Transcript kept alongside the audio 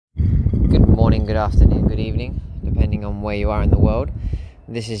morning, good afternoon, good evening, depending on where you are in the world.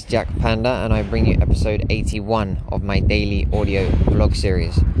 This is Jack Panda, and I bring you episode 81 of my daily audio vlog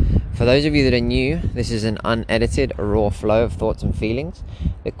series. For those of you that are new, this is an unedited, raw flow of thoughts and feelings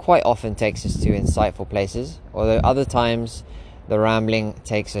that quite often takes us to insightful places, although other times the rambling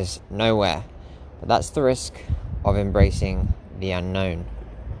takes us nowhere. But that's the risk of embracing the unknown.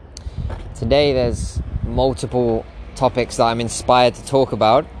 Today there's multiple topics that I'm inspired to talk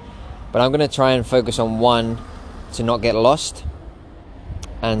about, but I'm going to try and focus on one to not get lost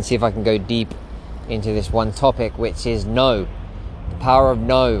and see if I can go deep into this one topic, which is no. The power of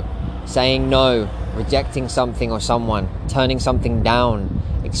no. Saying no, rejecting something or someone, turning something down,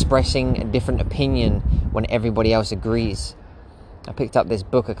 expressing a different opinion when everybody else agrees. I picked up this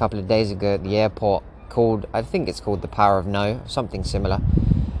book a couple of days ago at the airport I think it's called The Power of No, something similar.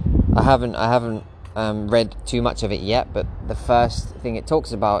 I haven't read too much of it yet, but the first thing it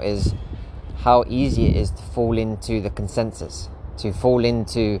talks about is how easy it is to fall into the consensus, to fall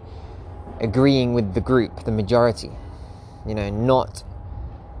into agreeing with the group, the majority. Not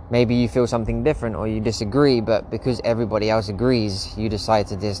maybe you feel something different or you disagree, but because everybody else agrees, you decide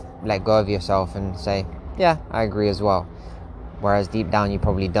to just let go of yourself and say, yeah, I agree as well. Whereas deep down you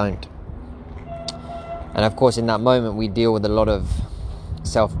probably don't. And of course in that moment we deal with a lot of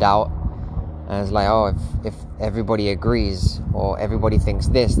self-doubt. And it's like, oh, if everybody agrees or everybody thinks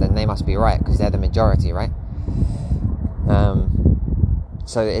this, then they must be right because they're the majority, right?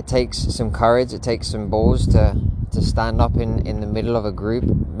 So it takes some courage, it takes some balls to stand up in the middle of a group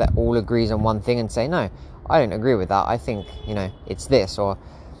that all agrees on one thing and say, no, I don't agree with that. I think, it's this, but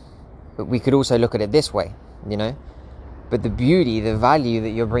we could also look at it this way, But the beauty, the value that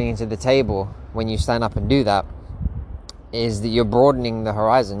you're bringing to the table when you stand up and do that is that you're broadening the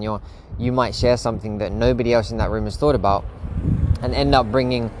horizon. You might share something that nobody else in that room has thought about and end up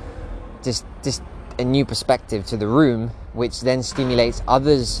bringing just a new perspective to the room, which then stimulates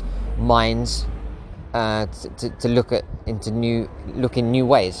others' minds to look in new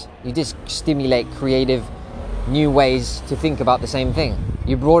ways. You just stimulate creative new ways to think about the same thing.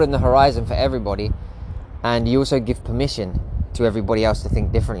 You broaden the horizon for everybody, and you also give permission to everybody else to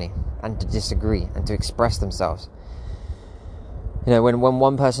think differently and to disagree and to express themselves. When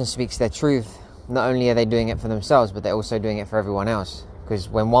one person speaks their truth, not only are they doing it for themselves, but they're also doing it for everyone else. Because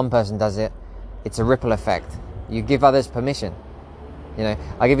when one person does it, it's a ripple effect. You give others permission.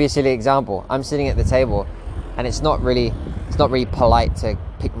 I'll give you a silly example. I'm sitting at the table, and it's not really polite to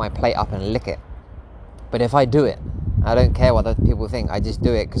pick my plate up and lick it. But if I do it, I don't care what other people think. I just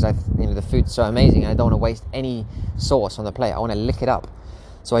do it because the food's so amazing, and I don't want to waste any sauce on the plate. I want to lick it up,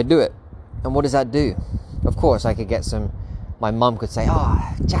 so I do it. And what does that do? Of course, I could get some. My mum could say, "Oh,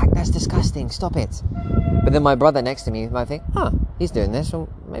 Jack, that's disgusting. Stop it." But then my brother next to me might think, "Oh, he's doing this. Well,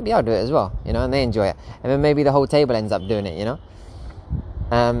 maybe I'll do it as well." And they enjoy it. And then maybe the whole table ends up doing it.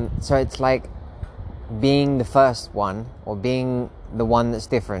 So it's like being the first one, or being the one that's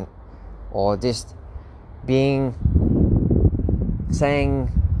different, or just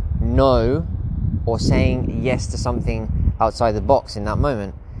saying no or saying yes to something outside the box in that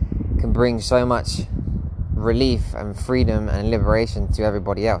moment can bring so much relief and freedom and liberation to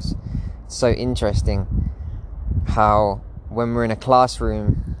everybody else. It's so interesting how when we're in a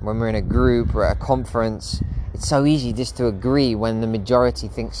classroom, when we're in a group or at a conference, it's so easy just to agree when the majority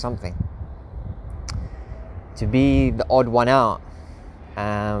thinks something. To be the odd one out,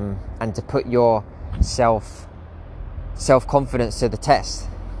 and to put your self-confidence to the test.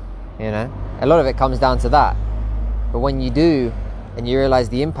 A lot of it comes down to that. But when you do, and you realize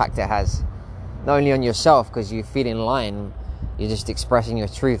the impact it has, not only on yourself because you feel in line, you're just expressing your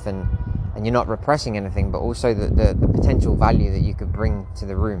truth and you're not repressing anything, but also the potential value that you could bring to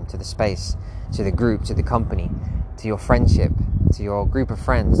the room, to the space, to the group, to the company, to your friendship, to your group of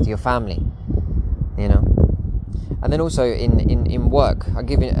friends, to your family, And then also in work, I'll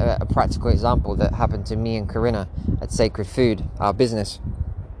give you a practical example that happened to me and Corinna at Sacred Food, our business.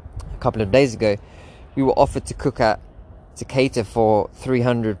 A couple of days ago, we were offered to cater for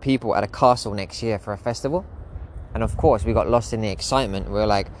 300 people at a castle next year for a festival. And of course, we got lost in the excitement. We were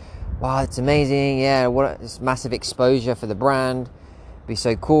like, wow, it's amazing. Yeah, this massive exposure for the brand. It'd be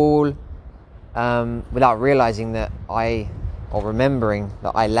so cool. Without realizing remembering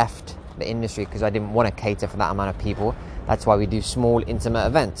that I left the industry because I didn't want to cater for that amount of people. That's why we do small, intimate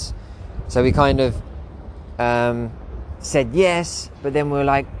events. So we kind of said yes, but then we were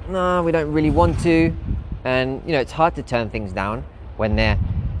like, no, we don't really want to. And it's hard to turn things down when they're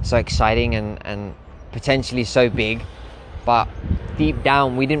so exciting and potentially so big, but deep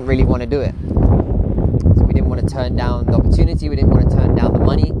down we didn't really want to do it. So we didn't want to turn down the opportunity, we didn't want to turn down the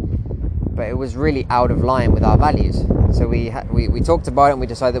money, but it was really out of line with our values. So we talked about it, and we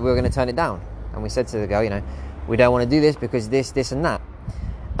decided that we were going to turn it down. And we said to the girl, we don't want to do this because this and that.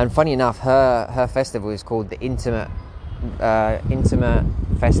 And funny enough, her festival is called the Intimate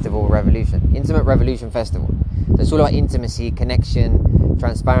Festival Revolution. Intimate Revolution Festival. So it's all about intimacy, connection,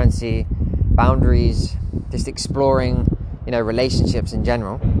 transparency, boundaries, just exploring, relationships in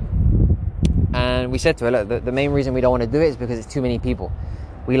general. And we said to her, look, the main reason we don't want to do it is because it's too many people.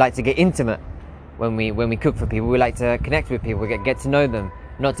 We like to get intimate when we cook for people. We like to connect with people, get to know them,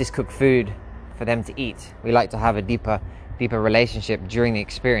 not just cook food for them to eat. We like to have a deeper relationship during the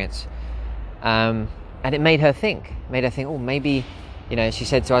experience. And it made her think, oh, maybe, she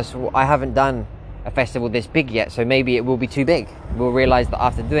said to us, well, I haven't done a festival this big yet, so maybe it will be too big. We'll realize that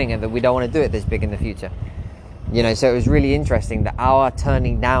after doing it that we don't want to do it this big in the future. So it was really interesting that our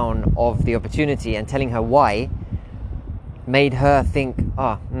turning down of the opportunity and telling her why made her think,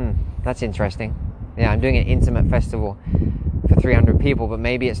 that's interesting. Yeah, I'm doing an intimate festival for 300 people, but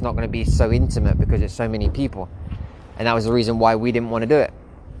maybe it's not going to be so intimate because it's so many people. And that was the reason why we didn't want to do it.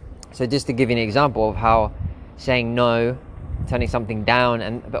 So just to give you an example of how saying no, turning something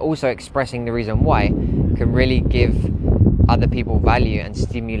down, but also expressing the reason why can really give other people value and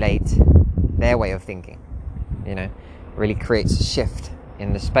stimulate their way of thinking. Really creates a shift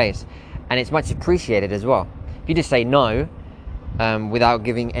in the space. And it's much appreciated as well. If you just say no without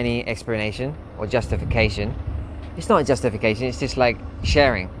giving any explanation or justification, it's not a justification, it's just like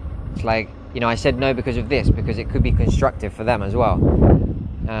sharing. It's like, I said no because of this, because it could be constructive for them as well.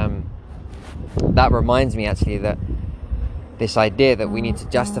 That reminds me actually that this idea that we need to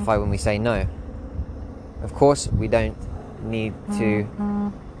justify when we say no. Of course, we don't need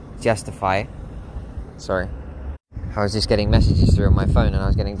to justify. Sorry. I was just getting messages through on my phone and I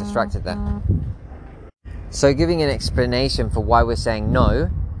was getting distracted there. So giving an explanation for why we're saying no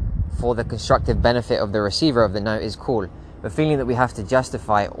for the constructive benefit of the receiver of the no is cool. But feeling that we have to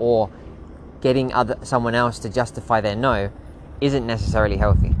justify or getting someone else to justify their no isn't necessarily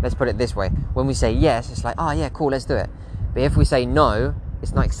healthy. Let's put it this way. When we say yes, it's like, oh yeah, cool, let's do it. But if we say no,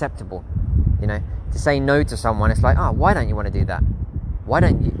 it's not acceptable. To say no to someone, it's like, why don't you want to do that? Why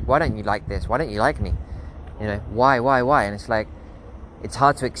don't you like this? Why don't you like me? Why? And it's like, it's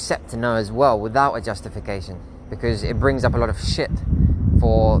hard to accept a no as well without a justification, because it brings up a lot of shit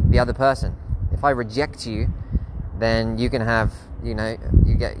for the other person. If I reject you, then you can have,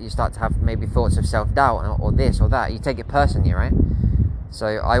 you start to have maybe thoughts of self-doubt or this or that. You take it personally, right? So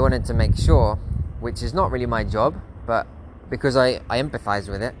I wanted to make sure, which is not really my job, but because I empathize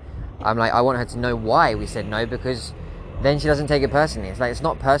with it, I'm like, I want her to know why we said no, because then she doesn't take it personally. It's like, it's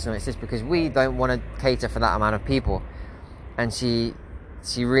not personal, it's just because we don't want to cater for that amount of people. And she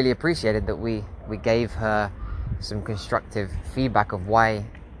really appreciated that we gave her some constructive feedback of why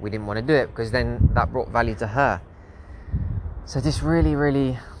we didn't want to do it, because then that brought value to her. So just really,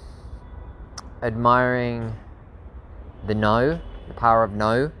 really admiring the no, the power of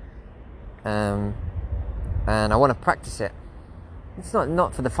no, and I want to practice it. It's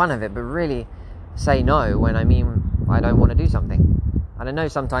not for the fun of it, but really say no when I don't want to do something. And I know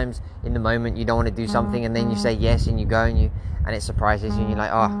sometimes in the moment you don't want to do something, and then you say yes and you go and it surprises you and you're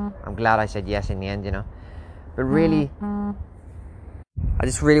like, oh, I'm glad I said yes in the end, But really, I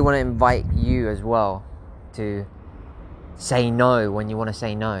just really want to invite you as well to say no when you want to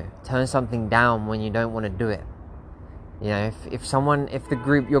say no. Turn something down when you don't want to do it. If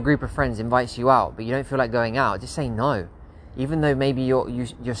your group of friends invites you out, but you don't feel like going out, just say no. Even though maybe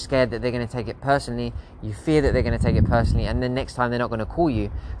you're scared that they're going to take it personally, you fear that they're going to take it personally, and then next time they're not going to call you,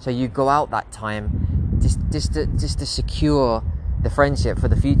 so you go out that time just to secure the friendship for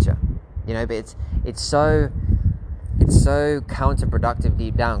the future, But it's so counterproductive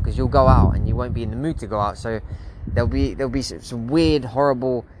deep down, because you'll go out and you won't be in the mood to go out, so there'll be some weird,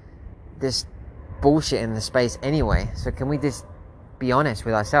 horrible, this bullshit in the space anyway. So can we just be honest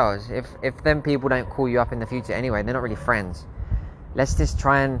with ourselves? If them people don't call you up in the future anyway, they're not really friends. Let's just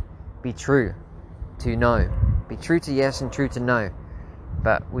try and be true to no. Be true to yes and true to no.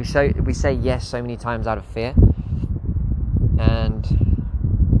 But we say yes so many times out of fear, and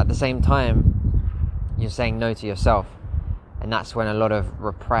at the same time you're saying no to yourself, and that's when a lot of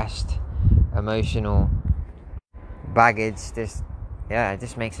repressed emotional baggage it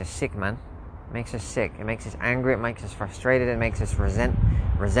just makes us sick, man. It makes us sick. It makes us angry. It makes us frustrated. It makes us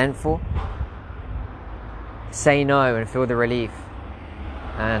resentful. Say no and feel the relief.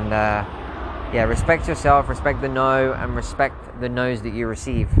 And respect yourself, respect the no, and respect the no's that you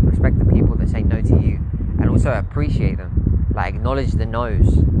receive. Respect the people that say no to you, and also appreciate them. Like, acknowledge the no's,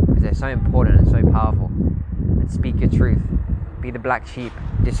 because they're so important and so powerful. And speak your truth. Be the black sheep.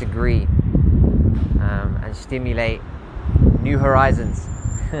 Disagree. and stimulate new horizons.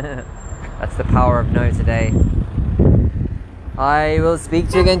 That's the power of no today. I will speak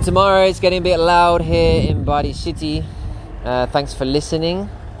to you again tomorrow. It's getting a bit loud here in Bari City. Thanks for listening.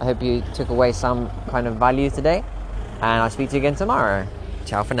 I hope you took away some kind of value today, and I'll speak to you again tomorrow.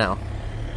 Ciao for now.